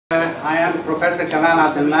I am Professor Kamel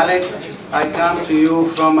Abdel Malek. I come to you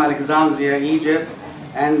from Alexandria, Egypt,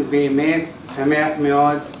 and באמת שמח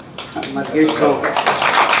מאוד, מרגיש טוב.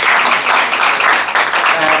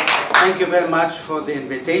 Thank you very much for the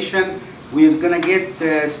invitation. We're going to get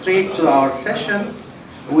straight to our session,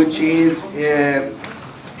 which is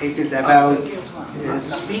it is about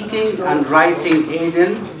speaking and writing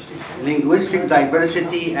Aden, linguistic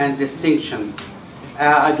diversity and distinction.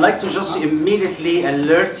 I'd like to just immediately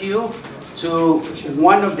alert you to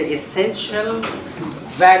one of the essential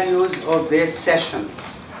values of this session,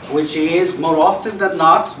 which is, more often than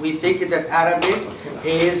not, we think that Arabic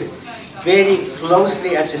is very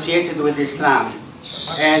closely associated with Islam.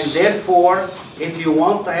 And therefore, if you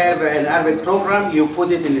want to have an Arabic program, you put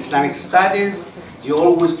it in Islamic studies, you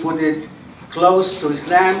always put it close to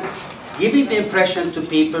Islam, giving the impression to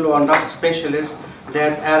people who are not specialists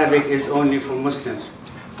that Arabic is only for Muslims.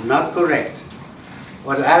 Not correct.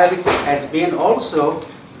 Well, Arabic has been also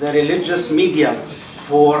the religious medium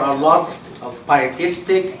for a lot of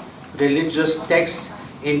pietistic religious texts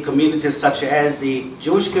in communities such as the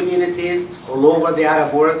Jewish communities all over the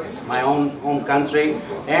Arab world, my own home country.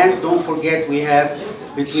 And don't forget, we have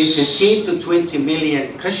between 15 to 20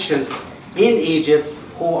 million Christians in Egypt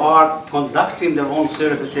who are conducting their own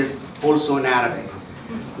services also in Arabic.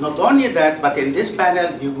 Not only that, but in this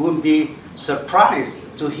panel, you will be surprised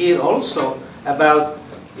to hear also about,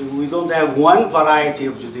 we don't have one variety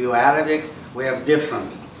of Judeo-Arabic, we have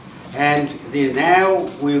different. And now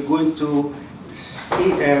we're going to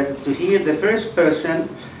hear the first person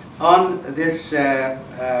on this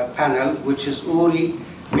panel, which is Uri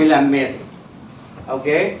Melamed.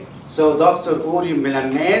 Okay? So Dr. Uri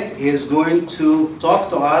Melamed is going to talk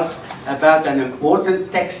to us about an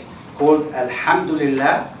important text called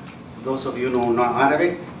Alhamdulillah. Those of you who know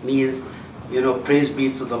Arabic, means, praise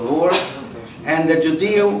be to the Lord. And the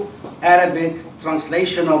Judeo-Arabic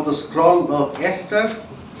translation of the scroll of Esther.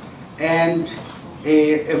 And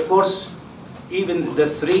of course, even the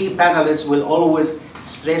three panelists will always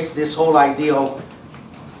stress this whole idea of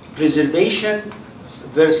preservation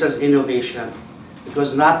versus innovation,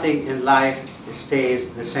 because nothing in life stays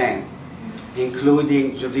the same,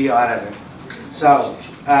 including Judeo-Arabic. So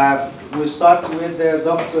we'll start with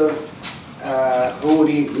Dr.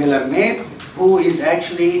 Uri Melamed, who is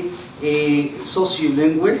actually a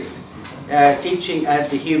sociolinguist teaching at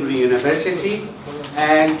the Hebrew University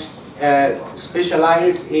and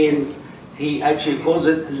specialized in, he actually calls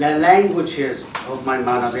it the languages of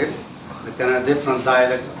Maimonides, the kind of different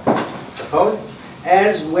dialects, I suppose,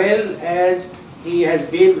 as well as he has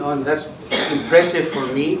been, on that's impressive for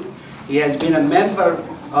me, he has been a member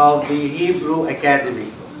of the Hebrew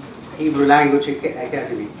Academy, Hebrew Language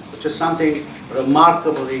Academy, which is something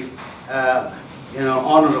remarkably,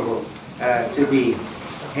 honorable to be.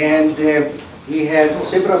 And he had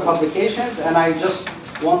several publications, and I just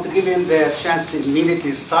want to give him the chance to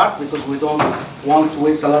immediately start because we don't want to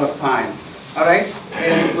waste a lot of time. All right?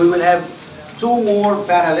 And we will have two more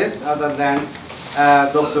panelists other than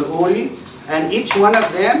Dr. Uri, and each one of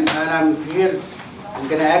them, and I'm here, I'm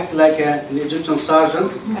going to act like an Egyptian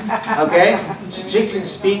sergeant, okay? Strictly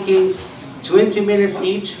speaking, 20 minutes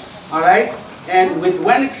each, all right? And with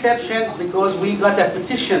one exception, because we got a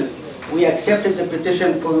petition, we accepted the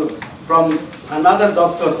petition from another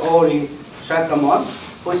Dr. Ori Shakamon,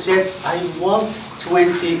 who said, I want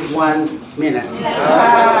 21 minutes.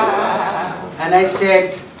 And I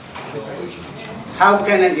said, how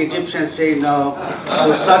can an Egyptian say no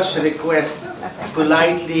to such request,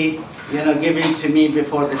 politely, given to me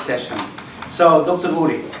before the session? So, Dr.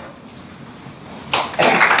 Uri.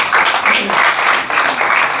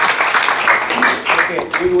 Okay,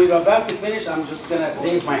 when we're about to finish, I'm just going to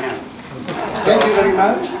raise my hand. Thank you very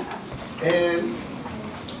much.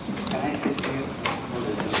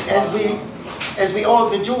 As we all,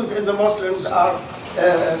 the Jews and the Muslims, are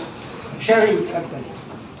sharing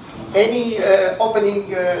any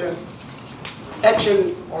opening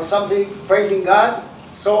action or something, praising God.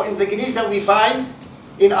 So in the Genisa we find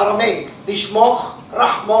in Aramaic, Bishmoch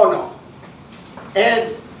Rahmono.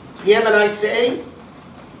 And the Yemenites say,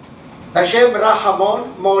 Hashem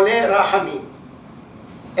Rahamon, Mole Rahamim.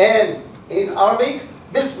 And in Arabic,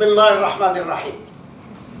 Bismillah ar-Rahman ar-Rahim.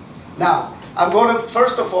 Now, I'm going to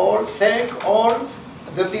first of all thank all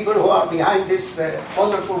the people who are behind this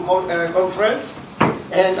wonderful conference.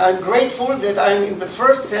 And I'm grateful that I'm in the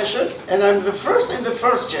first session, and I'm the first in the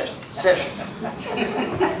first session.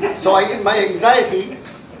 So I get my anxiety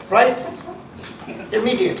right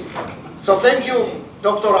immediately. So thank you,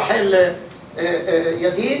 Dr. Rahel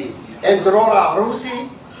Yadid, and Drora Arusi,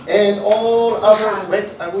 and all others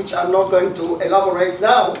which I'm not going to elaborate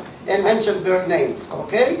now. and mention their names,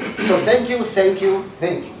 okay? So thank you, thank you,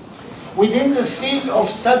 thank you. Within the field of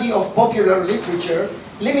study of popular literature,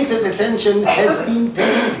 limited attention has been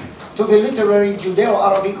paid to the literary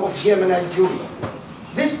Judeo-Arabic of Yemenite Judea.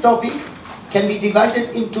 This topic can be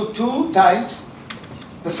divided into two types.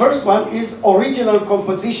 The first one is original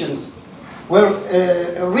compositions, were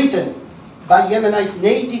written by Yemenite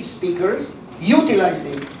native speakers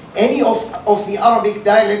utilizing any of the Arabic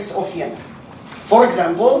dialects of Yemen. For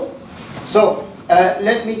example,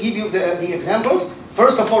 let me give you the examples.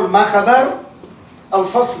 First of all, Ma Khabar,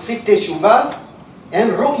 Al-Fasl fi Teshuva,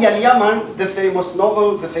 and Ru'ya al-Yaman, the famous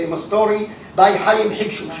novel, the famous story by Halim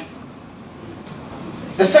Hibshush.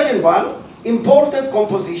 The second one, imported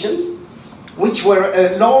compositions, which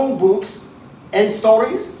were long books and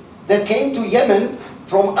stories that came to Yemen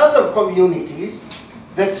from other communities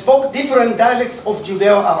that spoke different dialects of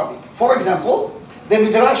Judeo-Arabic. For example, the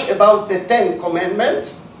Midrash about the 10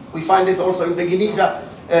 Commandments, we find it also in the Geniza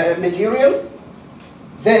material.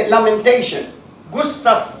 The Lamentation,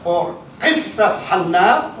 Gussaf or Qissaf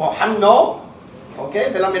Hanna or Hanno,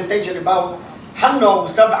 okay, the Lamentation about Hanno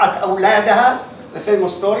Sab'at Awladaha, the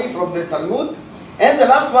famous story from the Talmud. And the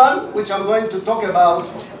last one, which I'm going to talk about,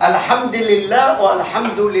 Alhamdulillah or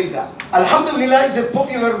Alhamdulillah. Alhamdulillah is a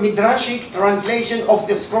popular Midrashic translation of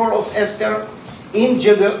the scroll of Esther in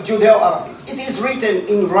Judeo-Arabic. It is written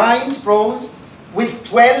in rhymed prose with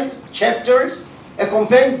 12 chapters,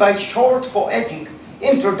 accompanied by short poetic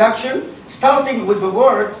introduction, starting with the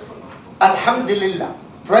words, Alhamdulillah,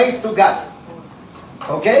 praise to God.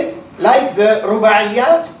 Okay? Like the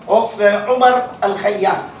Rubaiyat of Umar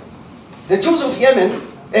al-Khayyam. The Jews of Yemen,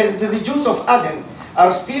 the Jews of Aden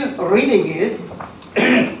are still reading it.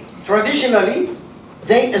 Traditionally,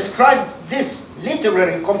 they ascribe this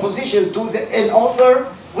literary composition to an author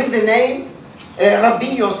with the name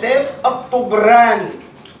Rabbi Yosef At-Tubrani.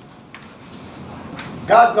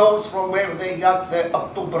 God knows from where they got the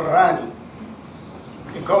At-Tubrani.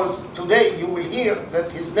 Because today you will hear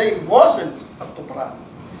that his name wasn't At-Tubrani.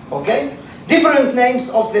 Okay? Different names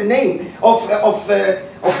of the name of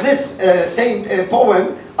this same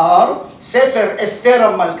poem are Sefer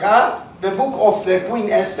Esther Malka, the book of the Queen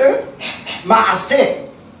Esther, Ma'aseh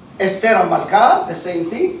Esther Malka, the same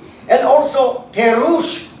thing, and also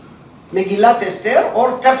Perush Megillat Esther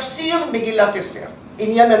or Tafsir Megillat Esther in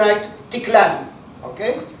Yemenite Tiklani.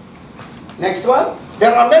 Okay? Next one.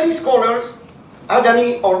 There are many scholars,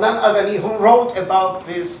 Adani or non-Adani, who wrote about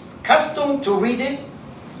this custom to read it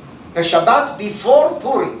the Shabbat before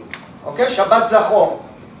Purim, okay, Shabbat Zachor.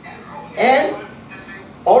 And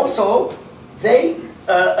also, they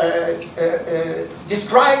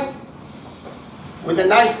describe with the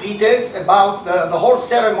nice details about the whole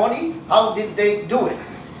ceremony, how did they do it.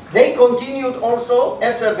 They continued also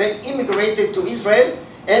after they immigrated to Israel,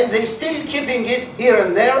 and they still keeping it here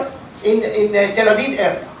and there in Tel Aviv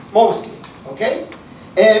area, mostly, okay.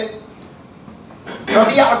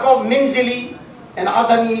 Rabbi Yaakov Minzili, an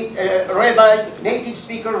Adani rabbi, native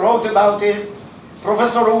speaker, wrote about it.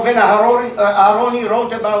 Professor Reuven Aharoni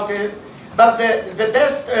wrote about it. But the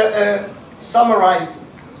best summarized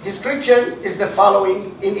description is the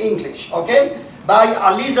following in English, okay? By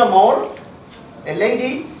Aliza Moore, a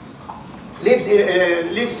lady,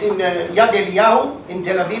 lives in Yad Eliyahu in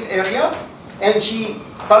Tel Aviv area, and she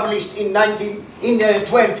published in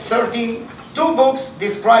 1213 two books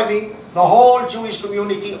describing the whole Jewish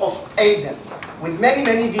community of Aden, with many,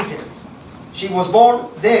 many details. She was born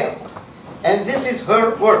there. And this is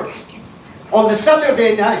her words. On the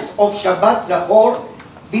Saturday night of Shabbat Zachor,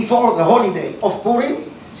 before the holiday of Purim,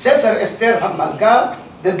 Sefer Esther HaMalka,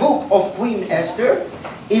 the book of Queen Esther,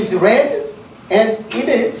 is read, and in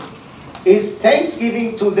it is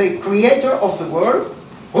thanksgiving to the Creator of the world,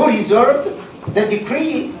 who reserved the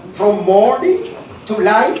decree from mourning to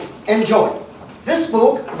light and joy. This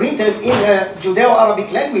book, written in a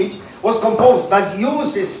Judeo-Arabic language, was composed by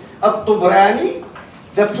Yusuf At-Tubrani.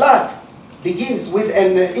 The plot begins with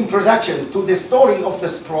an introduction to the story of the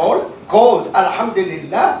scroll called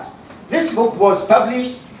Alhamdulillah. This book was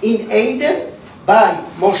published in Aden by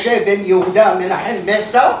Moshe ben Yehuda Menachem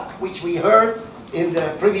Mesa, which we heard in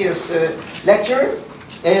the previous lectures,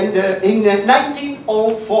 and in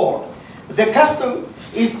 1904. The custom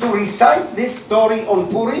is to recite this story on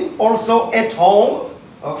Purim also at home,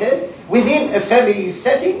 okay, within a family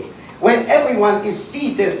setting, when everyone is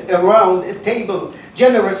seated around a table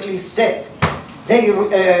generously set. They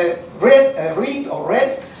read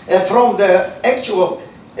from the actual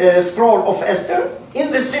scroll of Esther in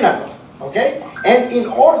the synagogue, okay? And in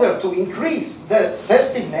order to increase the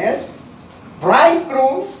festiveness,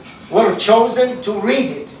 bridegrooms were chosen to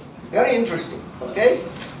read it. Very interesting, okay?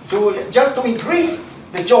 just to increase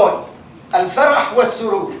the joy. Al-farah wa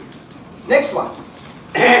surur. Next one.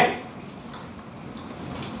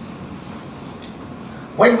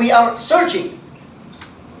 When we are searching,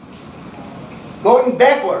 going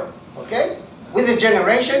backward, okay, with the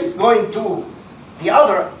generations, going to the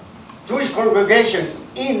other Jewish congregations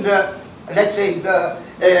in the, let's say, the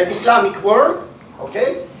Islamic world,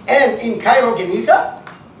 okay, and in Cairo, Geniza,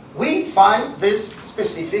 we find this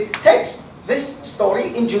specific text, this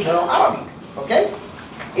story in Judeo-Arabic, okay?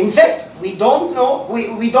 In fact, we don't know,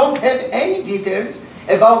 we don't have any details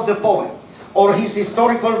about the poem or his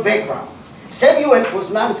historical background. Samuel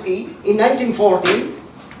Poznański in 1914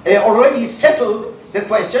 already settled the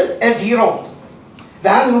question as he wrote.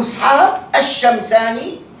 והנוסחה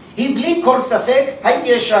השמסני היא בלי כל ספק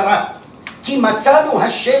הישרה, כי מצאנו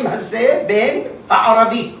השם הזה בין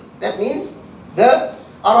הערבי. That means the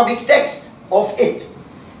Arabic text of it.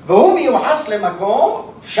 והוא מיוחס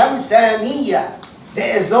למקום שמסניה,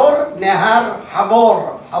 באזור נהר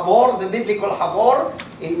חבור. חבור, the biblical חבור,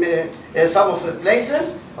 in some of the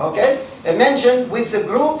places, okay, mentioned with the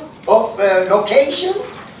group of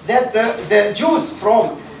locations that the Jews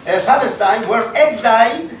from Palestine were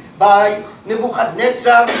exiled by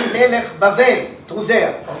Nebuchadnezzar Melech Bavel to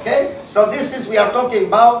there, okay? So this is, we are talking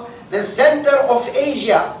about the center of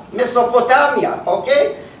Asia, Mesopotamia,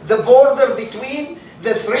 okay? The border between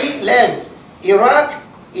the three lands, Iraq,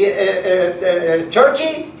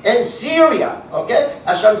 Turkey, and Syria, okay?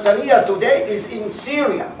 Ashamsaniya today is in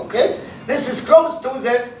Syria, okay? This is close to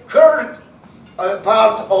the Kurd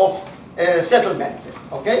part of settlement,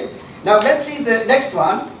 okay? Now let's see the next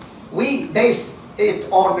one. We based it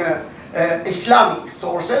on Islamic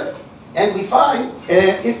sources, and we find,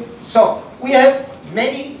 so we have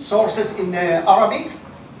many sources in Arabic,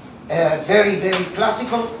 very, very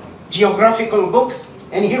classical, geographical books,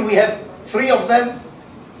 and here we have three of them.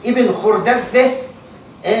 Ibn Khurdabbeh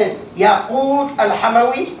and Yaqut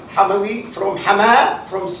al-Hamawi, Hamawi from Hama,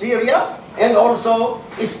 from Syria, and also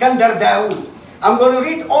Iskandar Dawood. I'm going to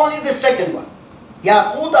read only the second one.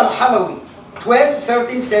 Yaqut al-Hamawi, 12th,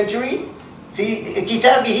 13th century, في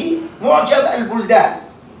كتابه معجب البلدان.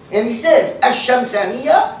 And he says,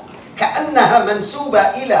 الشمسانية كأنها منسوبة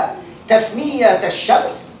إلى تثنية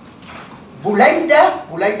الشمس. Bulayda,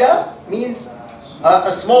 Bulayda means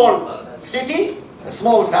a small city, a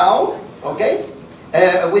small town, okay,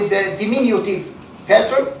 with the diminutive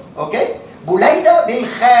pattern, okay. Bulayda bil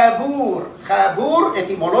Khabur. Khabur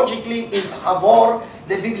etymologically is Habor,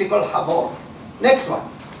 the biblical Habor. Next one.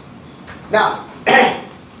 Now,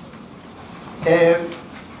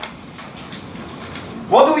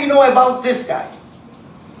 what do we know about this guy?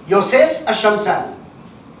 Yosef Ash-Shamsani.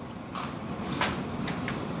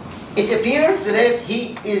 It appears that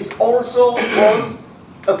he is also was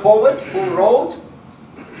a poet who wrote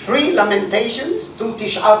 3 lamentations to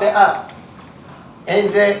Tisha B'Av. And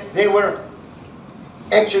they were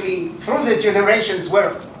actually, through the generations,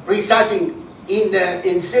 were reciting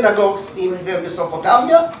in synagogues in the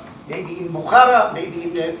Mesopotamia, maybe in Bukhara, maybe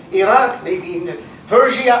in Iraq, maybe in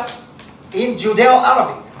Persia, in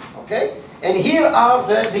Judeo-Arabic, okay? And here are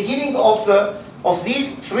the beginning of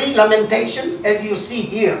these 3 lamentations, as you see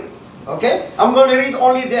here, okay? I'm going to read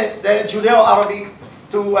only the Judeo-Arabic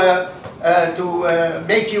to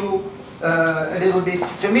make you a little bit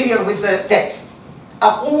familiar with the text.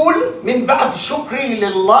 أقول من بعد شكري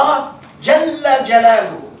لله جل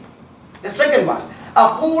جلاله. The second one.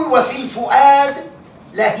 أقول وفي الفؤاد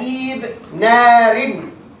لهيب نار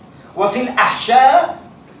وفي الأحشاء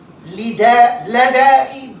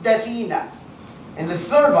لدائي دفينة. And the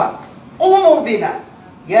third one. قوموا بنا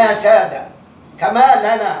يا سادة كما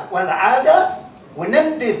لنا والعادة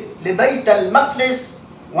ونندب لبيت المقدس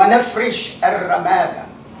ونفرش الرمادة.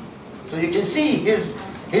 So you can see his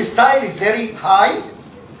style is very high.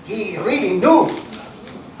 He really knew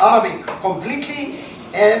Arabic completely,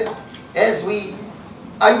 and as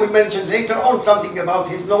I will mention later on something about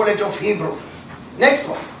his knowledge of Hebrew. Next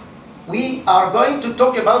one. We are going to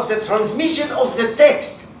talk about the transmission of the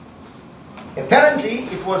text. Apparently,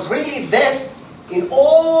 it was really vast in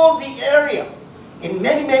all the area, in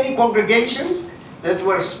many, many congregations that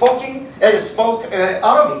were spoke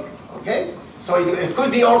Arabic, okay? So it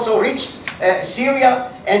could be also reached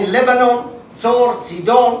Syria and Lebanon, Tzor,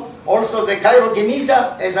 Sidon, also the Cairo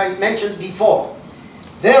Geniza, as I mentioned before.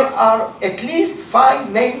 There are at least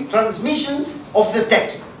 5 main transmissions of the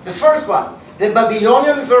text. The first one, the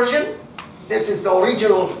Babylonian version. This is the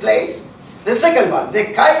original place. The second one,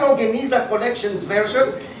 the Cairo Geniza Collections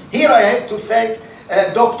version. Here I have to thank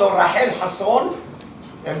Dr. Rahel Hasson,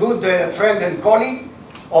 a good friend and colleague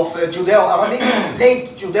of Judeo-Arabic, late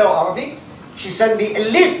Judeo-Arabic. she sent me a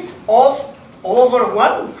list of over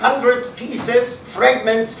 100 pieces,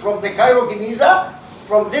 fragments from the Cairo Geniza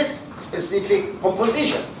from this specific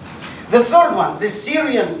composition. The third one, the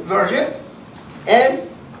Syrian version, and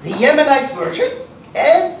the Yemenite version,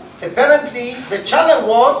 and apparently the channel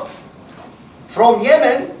was from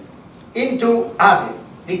Yemen into Aden,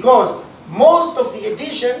 because most of the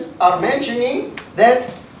editions are mentioning that,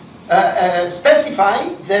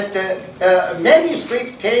 specifying that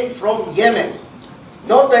manuscript came from Yemen,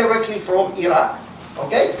 not directly from Iraq,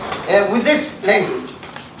 okay? With this language.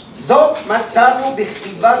 זאת מצאנו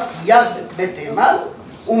בכתיבת יד בתימן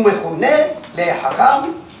ומכונה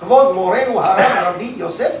לחכם כבוד מורנו הרב רבי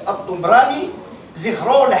יוסף הטוברני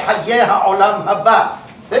זכרו לחיי העולם הבא.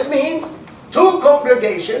 That means two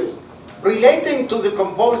congregations relating to the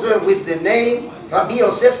composer with the name Rabbi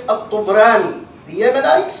Yosef al-Tubrani, the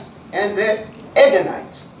Yemenites and the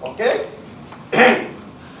Adenites, okay?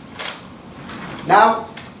 Now,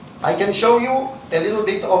 I can show you a little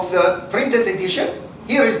bit of the printed edition.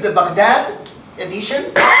 Here is the Baghdad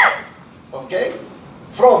edition, okay,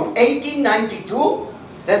 from 1892,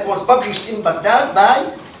 that was published in Baghdad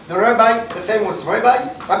by the rabbi, the famous rabbi,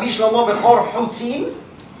 Rabbi Shlomo Bechor Hutzin,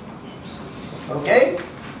 okay?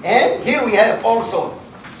 And here we have also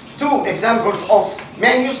two examples of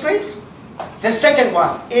manuscripts. The second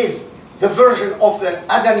one is the version of the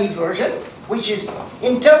Adani version, which is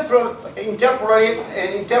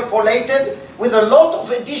interpolated with a lot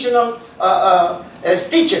of additional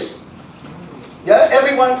stitches. Yeah,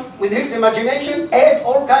 everyone with his imagination add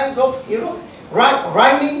all kinds of,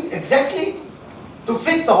 rhyming exactly to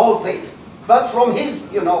fit the whole thing. But from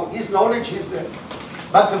his, his knowledge,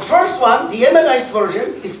 but the first one, the Yemenite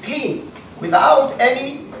version, is clean, without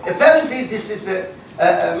any, apparently this is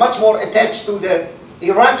much more attached to the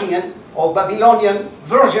Iraqian or Babylonian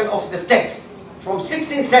version of the text from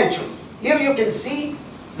 16th century. Here you can see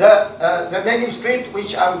the manuscript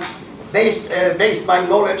which I'm based my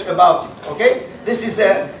knowledge about it, okay? This is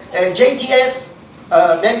a JTS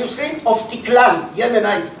manuscript of Tiklal,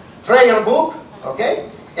 Yemenite prayer book, okay?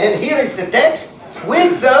 And here is the text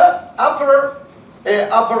with the upper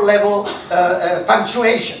level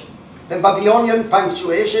punctuation, the Babylonian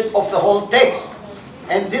punctuation of the whole text.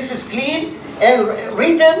 And this is clean and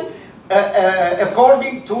written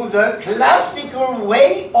according to the classical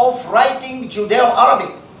way of writing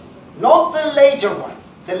Judeo-Arabic, not the later one.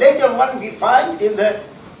 The later one we find in the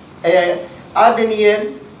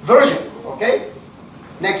Adenian version, okay?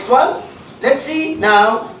 Next one. Let's see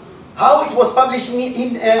now how it was published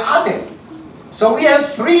in Aden. So we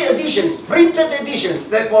have 3 editions, printed editions,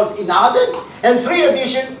 that was in Aden, and 3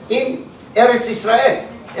 editions in Eretz Israel.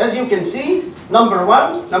 As you can see, number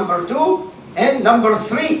 1, number 2, and number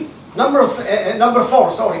 3. Number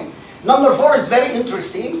 4, sorry. Number 4 is very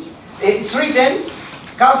interesting. It's written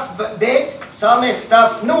Kaf Bet Samech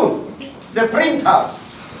Taf Nun, the print house.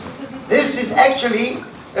 This is actually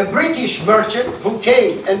a British merchant who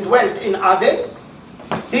came and dwelt in Aden.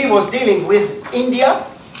 He was dealing with India,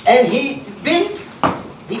 and he built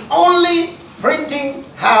the only printing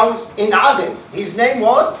house in Aden. His name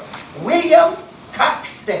was William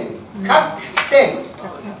Caxton. Caxton.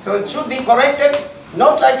 So it should be corrected,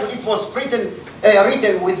 not like it was written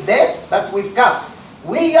with that, but with Kaf.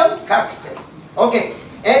 William Caxton. Okay,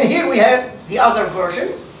 and here we have the other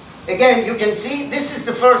versions. Again, you can see this is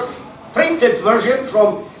the first printed version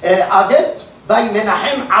from Aden by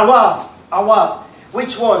Menahem Awad,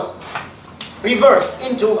 which was reversed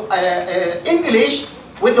into English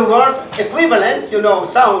with the word equivalent,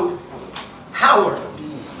 sound, Howard.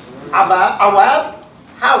 Awad,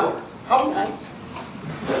 Howard. How nice.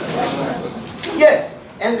 Yes,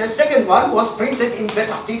 and the second one was printed in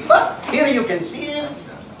Petah Tikva. Here you can see it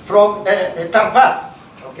from Tarpat,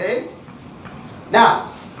 okay?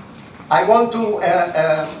 Now, I want to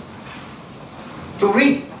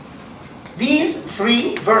read these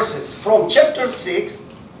 3 verses from chapter 6,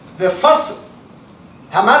 the first,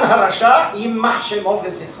 Haman Harasha Yimmah Shemo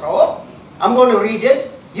V'Zichro. I'm going to read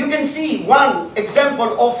it. You can see one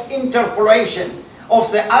example of interpolation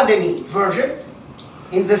of the Adeni version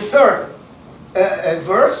in the 3rd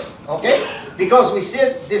verse, okay? Because we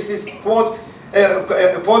said this is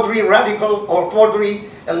quadri radical or quadri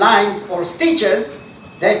lines or stitches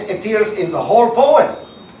that appears in the whole poem.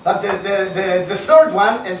 But the third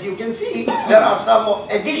one, as you can see, there are some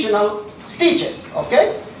additional stitches,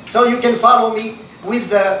 okay? So you can follow me with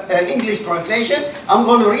the English translation. I'm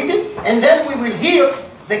going to read it, and then we will hear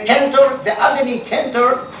the cantor, the Adeni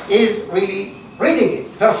cantor is really reading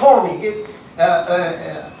it, performing it,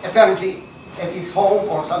 apparently at his home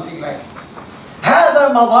or something like that.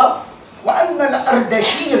 هذا مضى وأن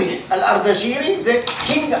الأردشيري زي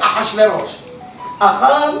كينج أحشوروش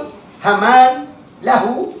أقام هامان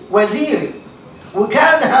له وزيري،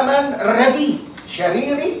 وكان هامان رديء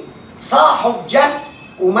شريري صاحب جهل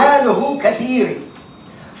وماله كثير،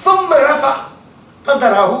 ثم رفع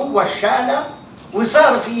قدره والشان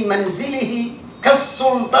وصار في منزله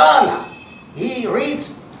كالسلطانة. He reads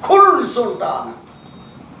كل سلطانة.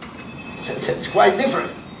 It's quite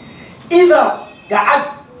different. إذا قعد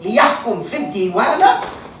ليحكم في الديوانة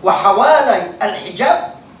وحوالي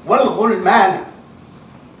الحجاب والغلمانة.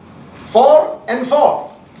 4 and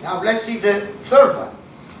 4. Now let's see the third one.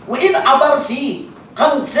 وإذ عبر في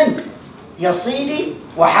قنص يصيدي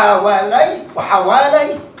وحوالي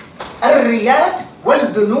الريات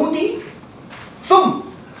والبنود، ثم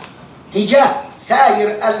تجاه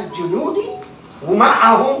سائر الجنود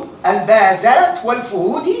ومعهم البازات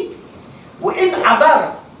والفهود. وإن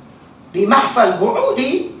عبر بمحفل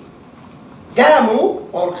قعودي قاموا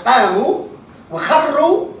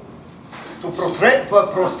وخروا to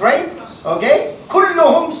prostrate, okay,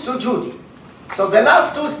 كلهم سجودي. So the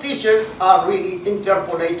last two stitches are really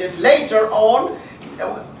interpolated later on.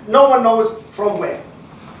 No one knows from where.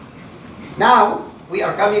 Now we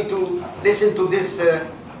are coming to listen to this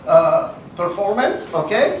performance,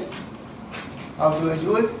 okay? How do I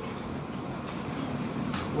do it?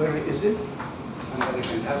 Where is it? Somebody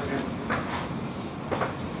can help him.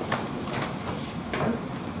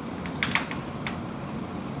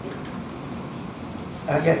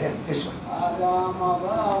 Yeah, this one.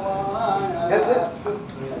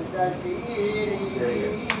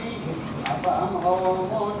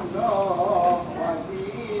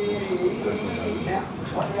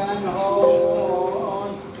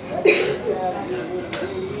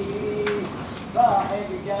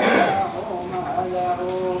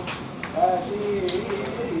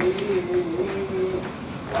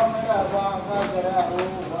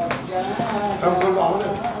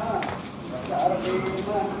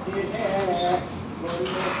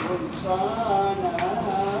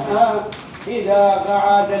 إذا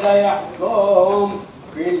قعد ليحكم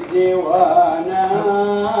في الديوانة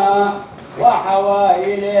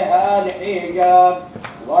وحوائلها الحجاب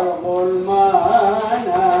والغلمانة،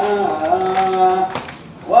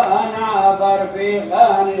 وأن عبر في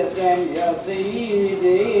خانق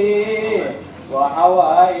يصيدي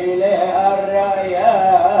وحوائلها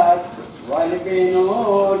الرايات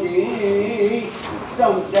والبنود،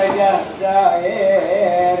 ثم تجه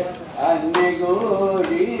سائر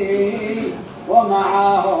النقود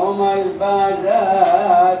ومعهم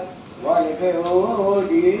البازات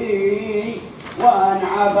والفهود، وأن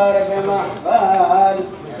عبر بمحفل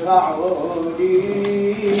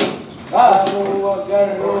قعودي قاموا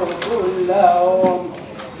وقروا كلهم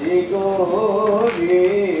سجودي.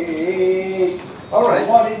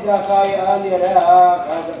 ورد خيال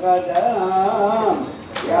قد قدام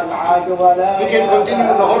يقعد ولا He can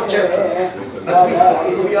continue the whole chapter.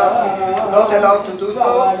 We are not allowed to do so.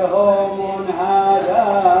 هذا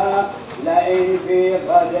لئن في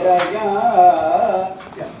قدر جاء.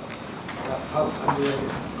 How can we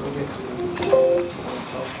go get to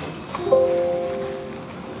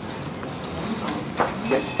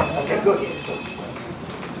Yes. Okay, good.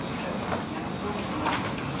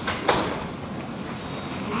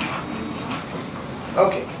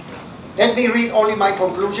 Okay. Let me read only my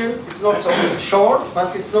conclusion. It's not so short,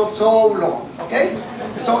 but it's not so long. Okay?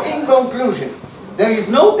 So in conclusion, there is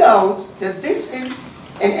no doubt that this is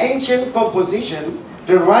an ancient composition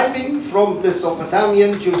deriving from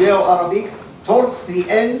Mesopotamian Judeo-Arabic towards the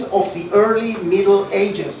end of the early Middle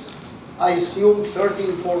Ages, I assume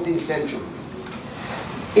 13th, 14th centuries.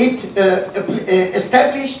 It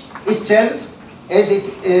established itself as it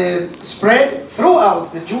spread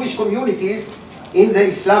throughout the Jewish communities in the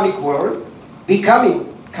Islamic world,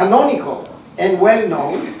 becoming canonical and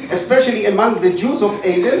well-known, especially among the Jews of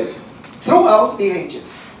Aden, throughout the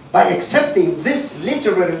ages. By accepting this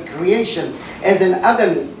literary creation as an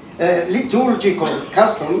Adami liturgical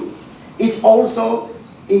custom, it also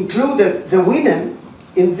included the women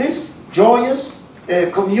in this joyous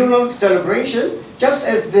communal celebration, just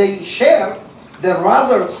as they share the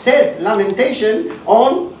rather sad lamentation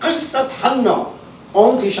on Qissat Hanno,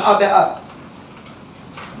 on Tisha B'Av.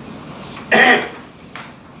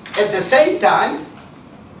 At the same time,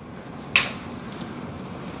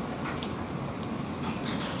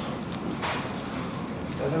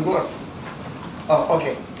 doesn't work. Oh,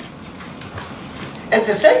 okay. At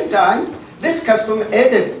the same time, this custom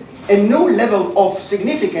added a new level of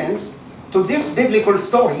significance to this biblical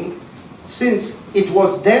story, since it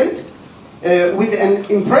was dealt with an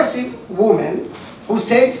impressive woman who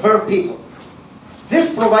saved her people.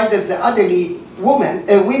 This provided the Adeni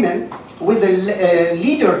women with a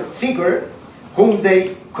leader figure whom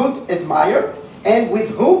they could admire and with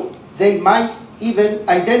whom they might even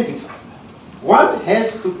identify. One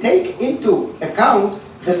has to take into account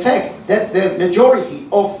the fact that the majority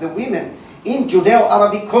of the women in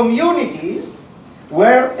Judeo-Arabic communities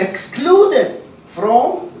were excluded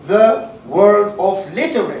from the world of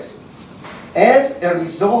literacy. As a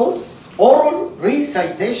result, oral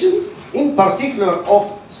recitations, in particular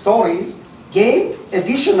of stories, gained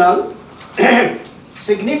additional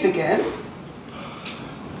significance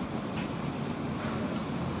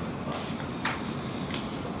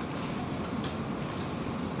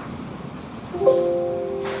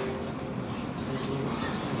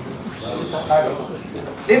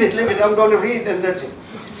Leave it, I'm going to read and that's it.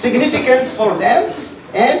 Significance for them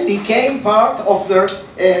and became part of their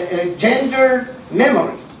gendered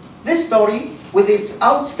memory. This story, with its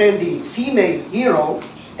outstanding female hero,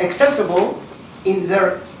 accessible in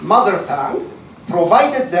their mother tongue,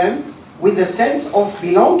 provided them with a sense of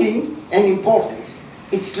belonging and importance.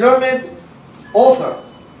 Its learned author,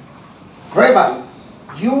 Rabbi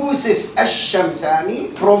Yusuf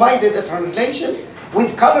Ash-Shamsani, provided a translation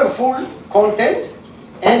with colorful content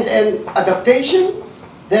and an adaptation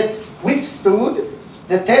that withstood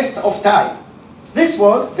the test of time. This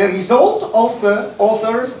was the result of the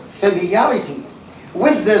author's familiarity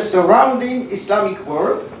with the surrounding Islamic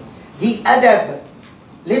world, the adab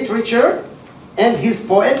literature, and his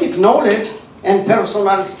poetic knowledge and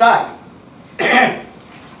personal style.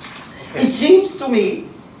 It seems to me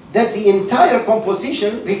that the entire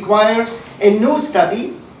composition requires a new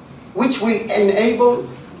study which will enable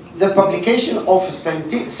the publication of a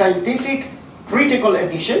scientific critical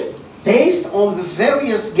edition based on the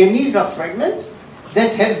various Geniza fragments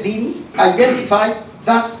that have been identified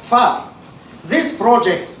thus far. This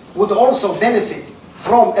project would also benefit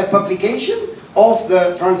from a publication of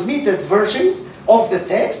the transmitted versions of the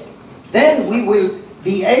text. Then we will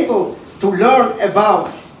be able to learn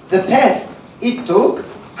about the path it took,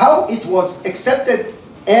 how it was accepted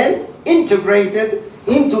and integrated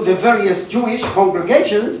into the various Jewish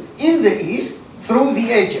congregations in the East through the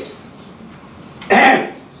ages.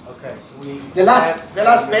 Okay, the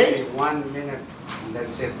last page. 1 minute, and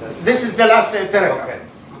that's it. This is the last paragraph. Okay.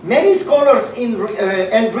 Many scholars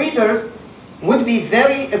and readers would be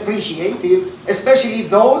very appreciative, especially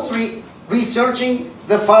those researching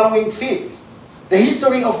the following fields: the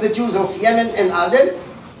history of the Jews of Yemen and Aden,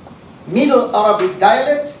 Middle Arabic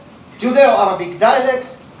dialects, Judeo-Arabic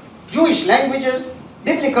dialects, Jewish languages,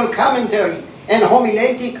 biblical commentary and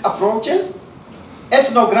homiletic approaches,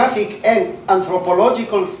 ethnographic and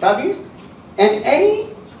anthropological studies, and any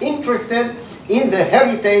interested in the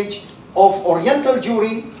heritage of Oriental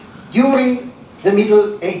Jewry during the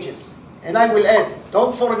Middle Ages. And I will add,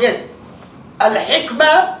 don't forget,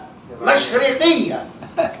 al-hikmah mashriqiyya.